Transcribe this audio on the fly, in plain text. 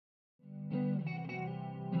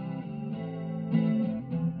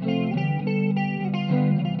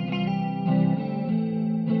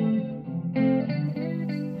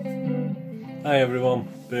Hi everyone,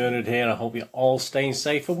 Bernard here. I hope you're all staying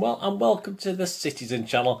safe and well, and welcome to the Citizen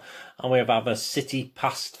channel. And we have a City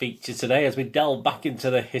Past feature today as we delve back into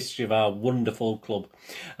the history of our wonderful club.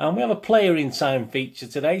 And we have a player in time feature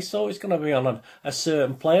today, so it's going to be on a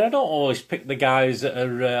certain player. I don't always pick the guys that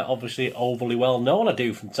are obviously overly well known. I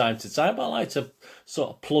do from time to time, but I like to sort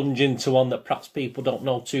of plunge into one that perhaps people don't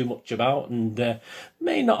know too much about and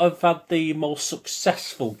may not have had the most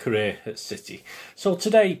successful career at City. So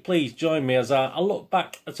today, please join me as I look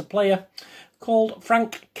back at a player called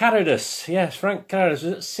Frank Carrodus. Yes, Frank Carrodus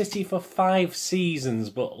was at City for 5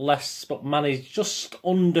 seasons, but managed just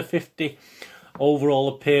under 50 overall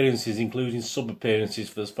appearances, including sub-appearances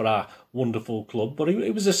for our wonderful club. But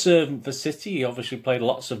he was a servant for City. He obviously played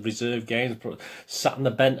lots of reserve games, sat on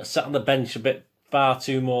the bench a bit far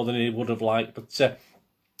too more than he would have liked. But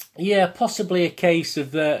yeah, possibly a case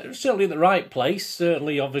of certainly at the right place.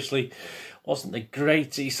 Certainly, obviously, wasn't the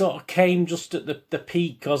great. He sort of came just at the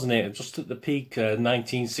peak, wasn't it? Just at the peak,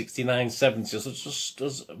 1969-70. So just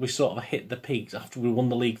as we sort of hit the peaks after we won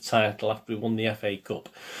the league title, after we won the FA Cup,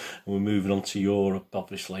 and we're moving on to Europe,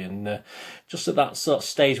 obviously, and just at that sort of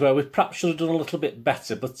stage where we perhaps should have done a little bit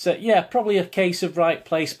better. But yeah, probably a case of right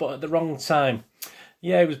place, but at the wrong time.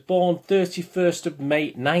 Yeah, he was born 31st of May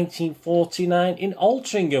 1949 in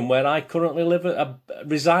Altrincham, where I currently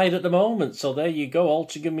reside at the moment. So there you go,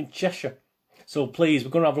 Altrincham in Cheshire. So please, we're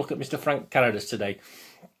going to have a look at Mr. Frank Carrodus today.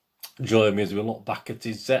 Join me as we look back at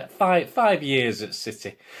his five years at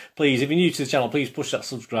City. Please, if you're new to the channel, please push that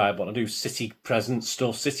subscribe button. I do City present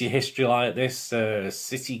stuff, City history like this,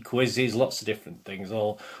 City quizzes, lots of different things,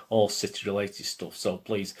 all City related stuff. So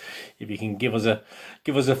please, if you can give us a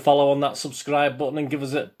follow on that subscribe button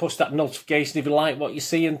and push that notification if you like what you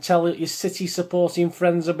see, and tell your City supporting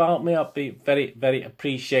friends about me, I'd be very, very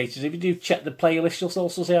appreciated. If you do check the playlist, you'll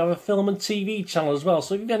also see I have a film and TV channel as well.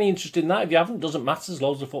 So if you've any interest in that, if you haven't, doesn't matter, there's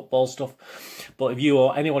loads of football stuff. But if you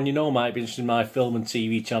or anyone you know might be interested in my film and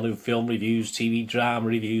TV channel, film reviews, TV drama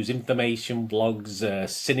reviews, information, blogs,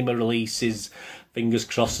 cinema releases, fingers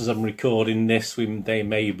crossed as I'm recording this, they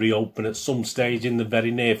may reopen at some stage in the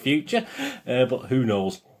very near future, but who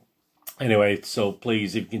knows. Anyway, so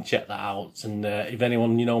please, if you can check that out, and if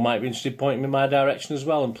anyone you know might be interested, point me in my direction as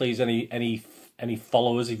well. And please, any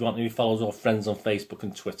followers, if you want any followers or friends on Facebook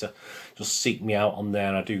and Twitter, just seek me out on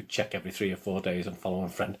there. I do check every 3 or 4 days and follow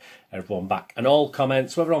and friend everyone back. And all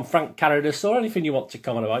comments, whether on Frank Carrodus or anything you want to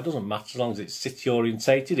comment about, it doesn't matter as long as it's City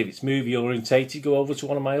orientated. If it's movie orientated, go over to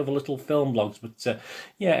one of my other little film blogs. But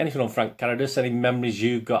yeah, anything on Frank Carrodus, any memories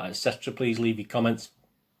you've got, etc., please leave your comments.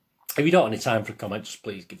 If you don't have any time for a comment, just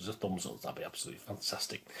please give us a thumbs up. That'd be absolutely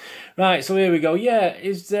fantastic. Right, so here we go. Yeah,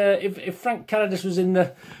 if Frank Carrodus was in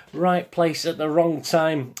the right place at the wrong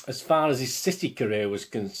time as far as his City career was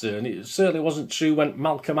concerned, it certainly wasn't true when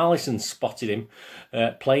Malcolm Allison spotted him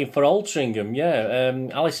playing for Altrincham. Yeah,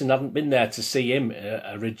 Allison hadn't been there to see him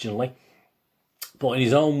originally. But in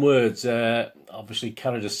his own words, obviously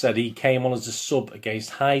Carrodus said he came on as a sub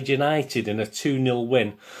against Hyde United in a 2-0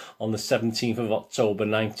 win on the 17th of October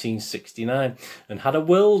 1969 and had a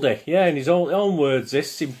worldie. Yeah, in his own words,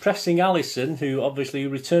 this, impressing Allison, who obviously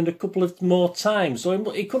returned a couple of more times. So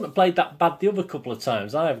he couldn't have played that bad the other couple of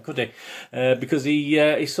times either, could he? Because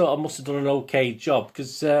he sort of must have done an okay job,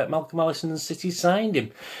 because Malcolm Allison and City signed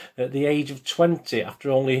him at the age of 20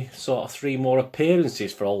 after only sort of 3 more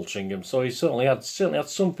appearances for Altrincham. So he certainly had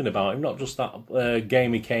something about him, not just that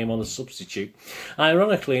game he came on as substitute.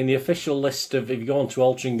 Ironically, in the official list of, if you go onto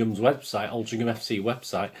Altrincham's website, Altrincham FC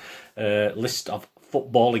website, list of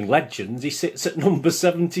footballing legends, he sits at number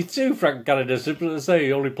 72, Frank Carrodus. As I say,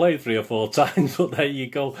 he only played 3 or 4 times, but there you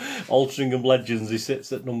go, Altrincham legends, he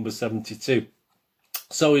sits at number 72.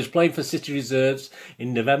 So he was playing for City Reserves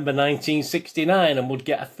in November 1969 and would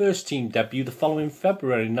get a first-team debut the following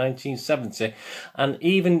February 1970, and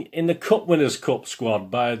even in the Cup Winners' Cup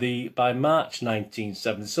squad by March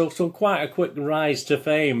 1970. So quite a quick rise to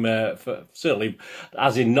fame, for certainly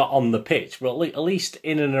as in not on the pitch, but at least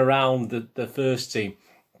in and around the first team.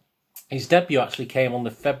 His debut actually came on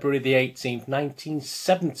the February the 18th,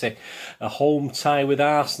 1970, a home tie with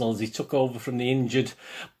Arsenal as he took over from the injured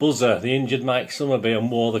buzzer, the injured Mike Summerby,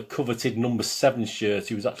 and wore the coveted number 7 shirt.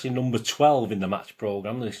 He was actually number 12 in the match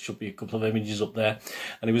programme. There should be a couple of images up there.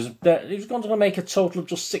 And he was going to make a total of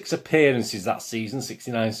just 6 appearances that season,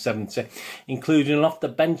 69-70, including an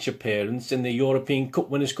off-the-bench appearance in the European Cup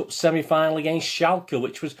Winners' Cup semi-final against Schalke,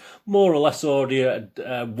 which was more or less already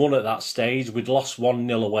won at that stage. We'd lost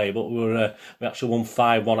 1-0 away, but we actually won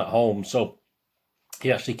 5-1 at home. So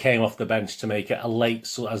he actually came off the bench to make it a late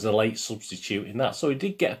substitute in that. So he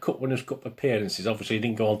did get a Cup Winners' Cup appearances. Obviously, he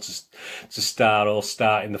didn't go on to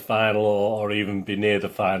start in the final or even be near the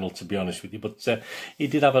final, to be honest with you. But he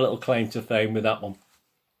did have a little claim to fame with that one.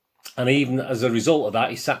 And even as a result of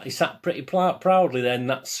that, he sat pretty proudly there in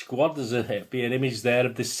that squad. There'd be an image there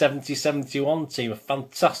of this 70-71 team, a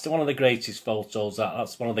fantastic, one of the greatest photos.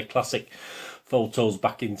 That's one of the classic photos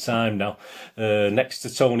back in time now, next to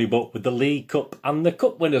Tony Buck with the League Cup and the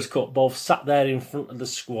Cup Winners' Cup both sat there in front of the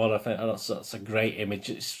squad. I think that's a great image.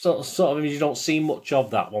 It's sort of image you don't see much of,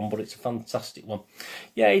 that one, but it's a fantastic one.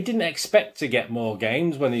 Yeah, he didn't expect to get more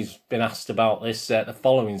games when he's been asked about this the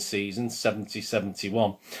following season,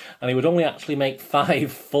 70-71, and he would only actually make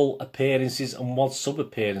 5 full appearances and 1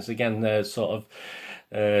 sub-appearance. Again, they're sort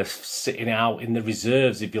of sitting out in the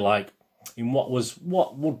reserves, if you like, in what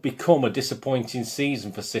would become a disappointing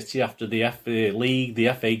season for City after the League, the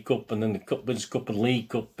FA Cup, and then the Cup Winners' Cup and League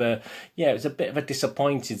Cup. Yeah, it was a bit of a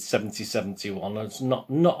disappointing 70-71. It's not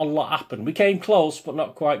a lot happened. We came close, but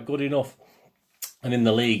not quite good enough. And in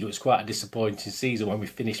the league, it was quite a disappointing season when we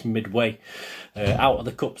finished midway out of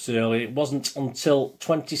the Cups early. It wasn't until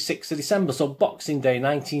 26th of December, so Boxing Day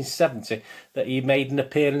 1970, that he made an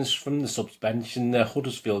appearance from the subs bench in the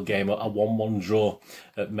Huddersfield game, a 1-1 draw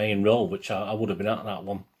at Main Road, which I would have been at that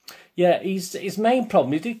one. Yeah, his main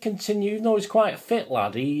problem, he did continue, even though he's quite a fit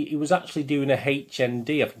lad, he was actually doing a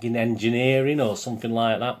HND, I think in engineering or something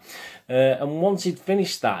like that. And once he'd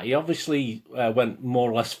finished that, he obviously went more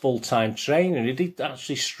or less full-time training. He did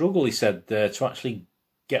actually struggle, he said, to actually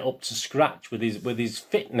get up to scratch with his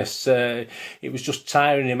fitness. It was just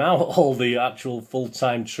tiring him out, all the actual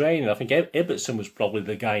full-time training. I think Ibbotson was probably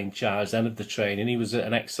the guy in charge then of the training. He was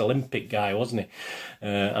an ex-Olympic guy, wasn't he?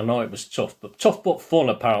 I know it was tough but fun,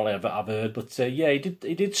 apparently, I've heard. But yeah, he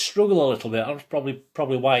did struggle a little bit. That's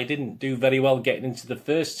probably why he didn't do very well getting into the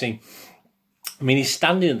first team. I mean, his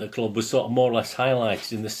standing at the club was sort of more or less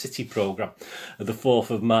highlighted in the City programme of the 4th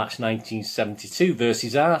of March 1972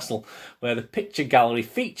 versus Arsenal, where the picture gallery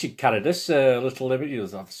featured Carrodus, little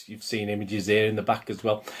images, you've seen images here in the back as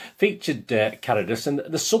well, featured Carrodus, and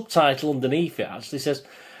the subtitle underneath it actually says,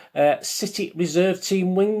 City reserve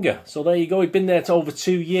team winger. So there you go. He'd been there for over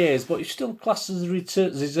 2 years, but he's still classed as a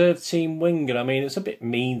reserve team winger. I mean, it's a bit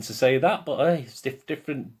mean to say that, but hey, it's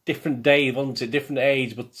different day, wasn't it? Different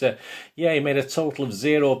age. But yeah, he made a total of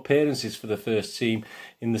 0 appearances for the first team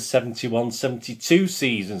in the 71-72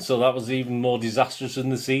 season. So that was even more disastrous than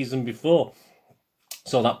the season before.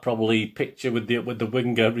 So that probably picture with the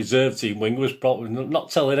winger, reserve team winger, was probably not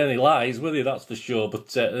telling any lies, were they? That's for sure. But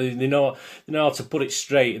they know how to put it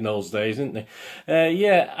straight in those days, didn't they?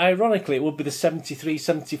 Yeah, ironically, it would be the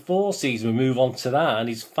 73-74 season. We move on to that, and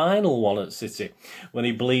his final one at City, when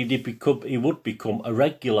he believed he would become a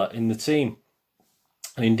regular in the team.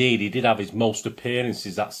 And indeed, he did have his most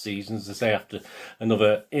appearances that season, as I say, after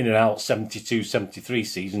another in and out 72-73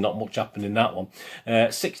 season. Not much happened in that one.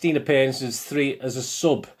 16 appearances, 3 as a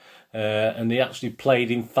sub. And he actually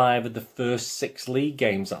played in 5 of the first 6 league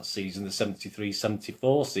games that season, the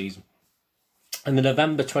 73-74 season. And the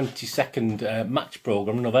November 22nd match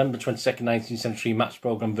programme, November 22nd, 1973 match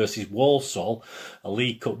programme versus Walsall, a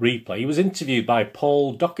League Cup replay. He was interviewed by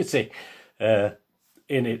Paul Doherty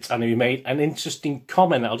in it, and he made an interesting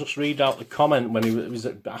comment. I'll just read out the comment when he was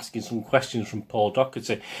asking some questions from Paul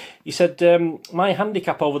Doherty. He said, my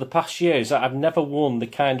handicap over the past year is that I've never won the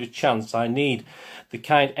kind of chance I need, the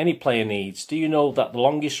kind any player needs. Do you know that the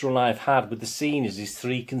longest run I've had with the seniors is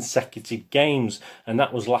 3 consecutive games, and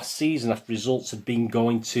that was last season after results had been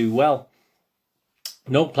going too well.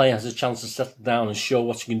 No player has a chance to settle down and show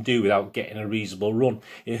what he can do without getting a reasonable run.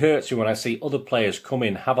 It hurts me when I see other players come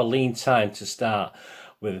in, have a lean time to start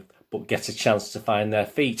with, but get a chance to find their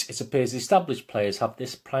feet. It appears the established players have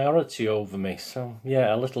this priority over me. So,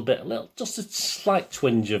 yeah, just a slight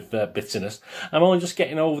twinge of bitterness. I'm only just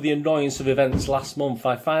getting over the annoyance of events last month.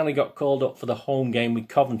 I finally got called up for the home game with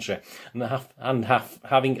Coventry, and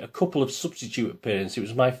having a couple of substitute appearances. It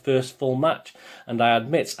was my first full match, and I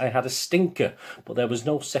admit I had a stinker, but there was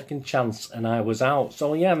no second chance, and I was out.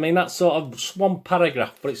 So, yeah, I mean, that's sort of just one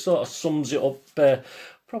paragraph, but it sort of sums it up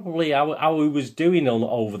probably how he was doing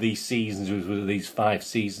over these seasons, with these 5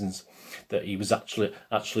 seasons that he was actually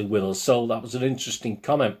with us. So that was an interesting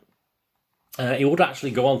comment. He would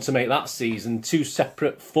actually go on to make that season 2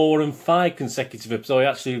 separate 4 and 5 consecutive. So he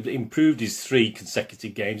actually improved his 3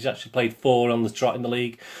 consecutive games. He actually played 4 on the trot in the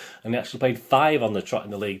league, and he actually played 5 on the trot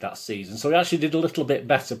in the league that season. So he actually did a little bit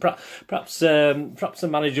better. Perhaps the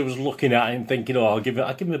manager was looking at him thinking, "Oh, I'll give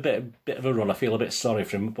him a bit of a run. I feel a bit sorry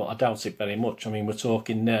for him," but I doubt it very much. I mean, we're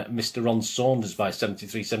talking Mr. Ron Saunders by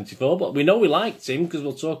 73, 74, but we know we liked him because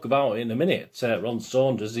we'll talk about it in a minute. Ron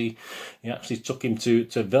Saunders, he actually took him to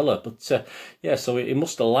Villa, but yeah, so he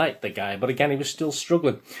must have liked the guy. But again, he was still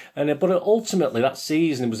struggling, but ultimately that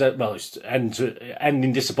season it was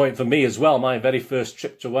ending disappointing for me as well. My very first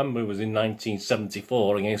trip to Wembley was in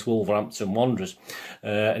 1974 against Wolverhampton Wanderers,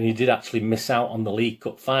 and he did actually miss out on the League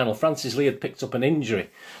Cup final. Francis Lee had picked up an injury,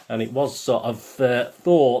 and it was sort of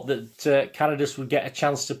thought that Carrodus would get a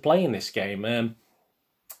chance to play in this game.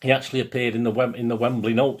 He actually appeared in the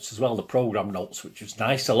Wembley notes as well, the programme notes, which was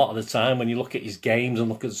nice. A lot of the time when you look at his games and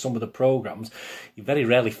look at some of the programmes, he very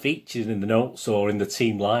rarely featured in the notes or in the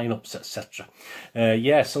team lineups, etc.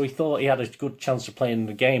 Yeah, so he thought he had a good chance of playing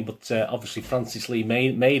the game, but obviously Francis Lee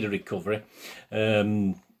made a recovery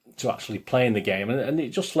to actually play in the game, and it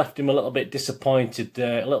just left him a little bit disappointed,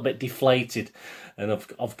 a little bit deflated. And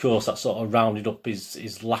of course, that sort of rounded up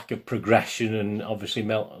his lack of progression, and obviously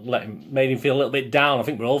made him feel a little bit down. I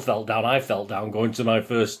think we all felt down. I felt down going to my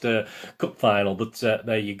first cup final, but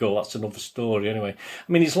there you go. That's another story anyway.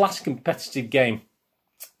 I mean, his last competitive game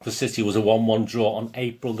for City was a 1-1 draw on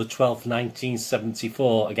April the 12th,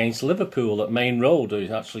 1974 against Liverpool at Main Road. He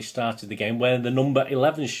actually started the game wearing the number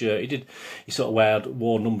 11 shirt. He sort of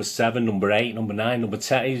wore number 7, number 8, number 9, number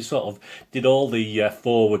 10. He sort of did all the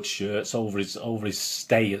forward shirts over his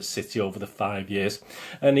stay at City over the 5 years.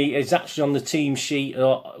 And he is actually on the team sheet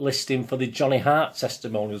listing for the Johnny Hart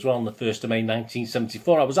testimony as well on the 1st of May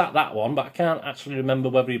 1974. I was at that one, but I can't actually remember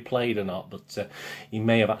whether he played or not, but he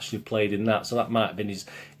may have actually played in that. So that might have been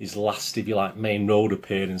his last, if you like, Main Road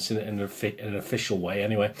appearance in an official way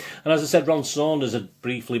anyway. And as I said, Ron Saunders had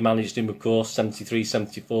briefly managed him, of course,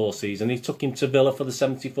 73-74 season. He took him to Villa for the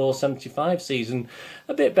 74-75 season.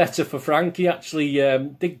 A bit better for Frank. He actually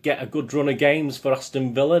did get a good run of games for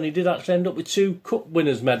Aston Villa, and he did actually end up with 2 cup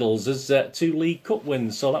winners' medals as 2 League Cup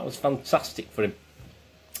wins, so that was fantastic for him.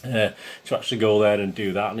 To actually go there and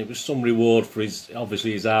do that, and it was some reward for his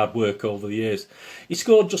hard work over the years. He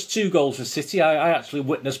scored just 2 goals for City. I actually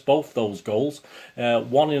witnessed both those goals.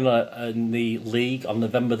 One in the league on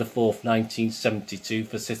November the 4th, 1972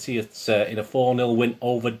 for City in a 4-0 win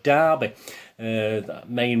over Derby.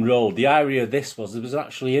 Main Road. The irony of this was there's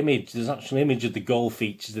actually image of the goal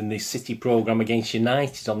featured in the City programme against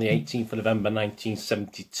United on the 18th of November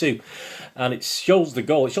 1972, and it shows the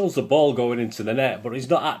goal. It shows the ball going into the net, but it's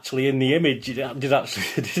not actually in the image. It did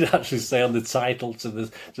actually say on the title to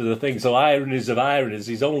the thing. So ironies of ironies,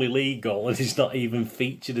 his only league goal, and he's not even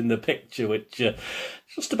featured in the picture, which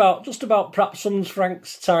just about perhaps sums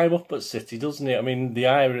Frank's time up at City, doesn't it? I mean, the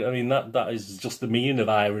irony. I mean, that is just the meaning of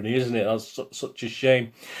irony, isn't it? That's such a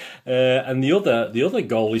shame. And the other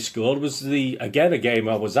goal he scored was a game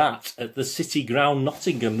I was at the City Ground,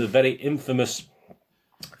 Nottingham, the very infamous.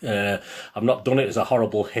 I've not done it as a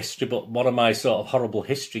horrible history, but one of my sort of horrible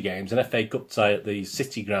history games, an FA Cup tie at the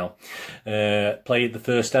City Ground. Played the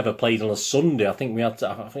first ever, played on a Sunday. I think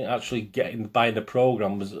actually getting by the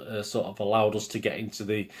programme was sort of allowed us to get into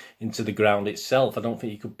the ground itself. I don't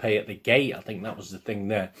think you could pay at the gate. I think that was the thing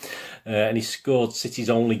there. And he scored City's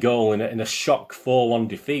only goal in a shock 4-1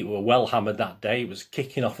 defeat. We were well hammered that day. It was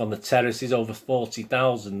kicking off on the terraces, over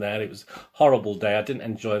 40,000 there. It was a horrible day. I didn't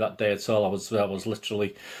enjoy that day at all. I was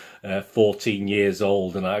literally 14 years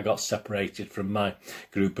old, and I got separated from my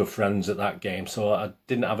group of friends at that game, so I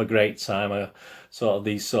didn't have a great time.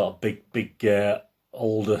 These big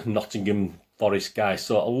older Nottingham Forest guys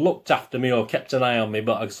sort of looked after me or kept an eye on me,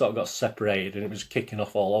 but I sort of got separated, and it was kicking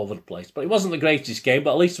off all over the place. But it wasn't the greatest game,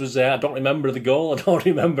 but at least it was there. I don't remember the goal, I don't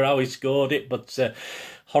remember how he scored it, but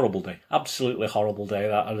horrible day, absolutely horrible day.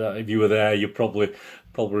 That if you were there, you probably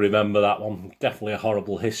remember that one. Definitely a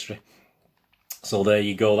horrible history. So there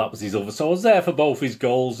you go, that was his other. So I was there for both his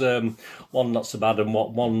goals. One not so bad, and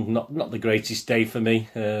one not the greatest day for me,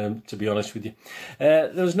 to be honest with you.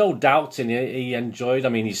 There was no doubt in it. He enjoyed. I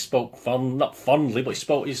mean, he spoke not fondly, but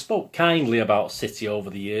he spoke kindly about City over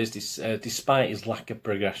the years, despite his lack of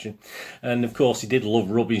progression. And of course, he did love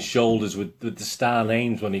rubbing shoulders with the star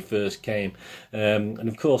names when he first came. And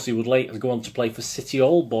of course, he would later go on to play for City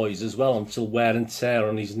Old Boys as well, until wear and tear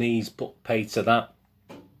on his knees put pay to that.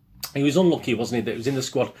 He was unlucky, wasn't he, that he was in the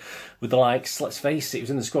squad with the likes, let's face it, he was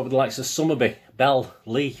in the squad with the likes of Summerby, Bell,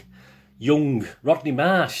 Lee, young Rodney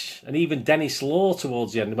Marsh, and even Dennis Law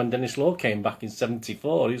towards the end, when Dennis Law came back in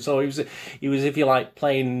 '74. So he was, if you like,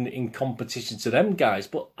 playing in competition to them guys.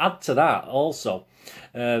 But add to that also,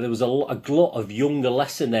 there was a glut of younger,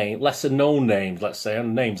 lesser known names, let's say,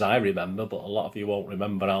 and names I remember, but a lot of you won't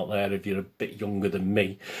remember out there if you're a bit younger than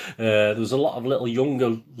me. There was a lot of little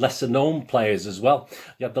younger, lesser known players as well.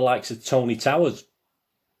 You had the likes of Tony Towers,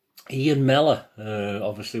 Ian Mellor,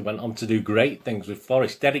 obviously went on to do great things with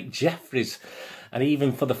Forest, Derek Jeffries, and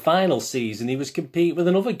even for the final season he was competing with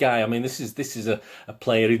another guy. I mean, this is a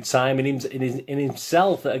player in time in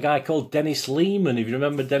himself, a guy called Dennis Lehman, if you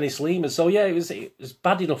remember Dennis Lehman. So yeah, it was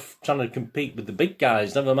bad enough trying to compete with the big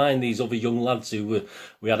guys, never mind these other young lads who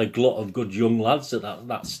we had a glut of good young lads at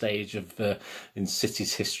that stage of in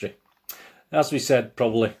City's history. As we said,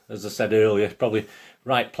 probably, as I said earlier, probably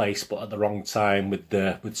right place but at the wrong time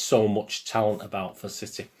with so much talent about for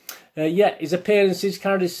City. Yeah, his appearances,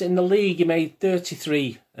 Carrodus in the league, he made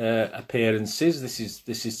 33 appearances.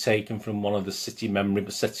 This is taken from one of the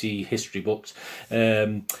City history books.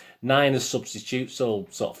 9 as substitutes, so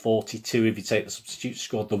sort of 42 if you take the substitutes.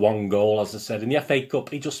 Scored the 1 goal, as I said. In the FA Cup,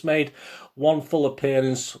 he just made 1 full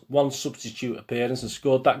appearance, 1 substitute appearance, and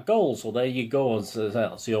scored that goal. So there you go.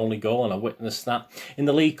 That's the only goal, and I witnessed that. In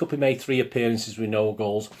the League Cup, he made 3 appearances with no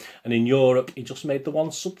goals, and in Europe, he just made the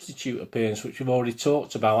 1 substitute appearance, which we've already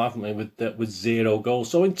talked about, haven't we, with 0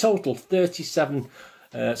 goals. So in total, 37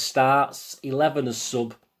 starts, 11 as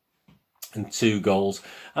sub, and 2 goals.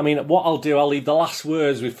 I mean, what I'll do, I'll leave the last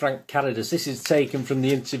words with Frank Carrodus. This is taken from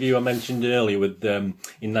the interview I mentioned earlier with in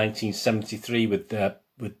 1973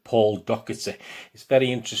 with Paul Doherty. It's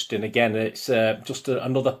very interesting. Again, it's just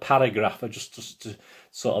another paragraph, just to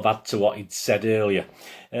sort of add to what he'd said earlier.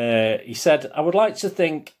 He said, "I would like to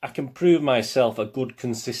think I can prove myself a good,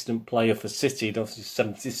 consistent player for City."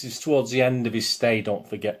 This is towards the end of his stay, don't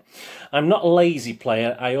forget. "I'm not a lazy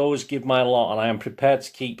player. I always give my lot, and I am prepared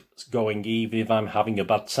to keep going even if I'm having a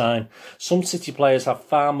bad time. Some City players have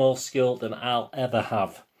far more skill than I'll ever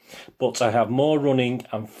have. But I have more running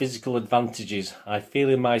and physical advantages. I feel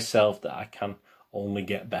in myself that I can only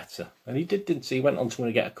get better." And he did, didn't he? He went on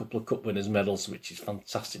to get a couple of Cup Winners' medals, which is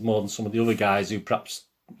fantastic, more than some of the other guys who perhaps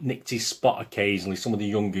nicked his spot occasionally, some of the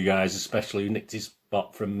younger guys especially, who nicked his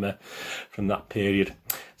spot from that period.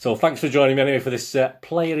 So thanks for joining me anyway for this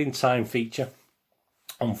Player in Time feature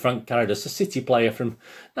on Frank Carrodus, a City player from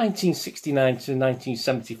 1969 to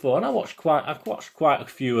 1974, and I've watched quite a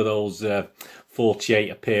few of those 48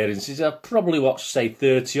 appearances. I've probably watched, say,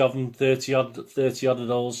 30 of them, 30 odd of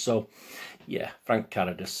those. So yeah, Frank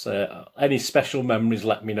Carrodus. Any special memories,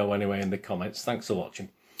 let me know anyway in the comments. Thanks for watching.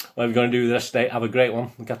 Whatever you're going to do the rest of the day, have a great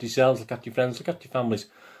one. Look after yourselves, look after your friends, look after your families.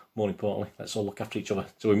 More importantly, let's all look after each other.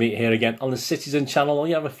 So we meet here again on the Citizen channel. All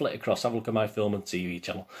you have a flick across, have a look at my film and TV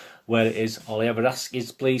channel, where it is. All I ever ask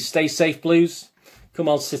is please stay safe, Blues. Come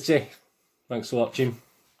on, City. Thanks for watching.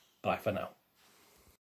 Bye for now.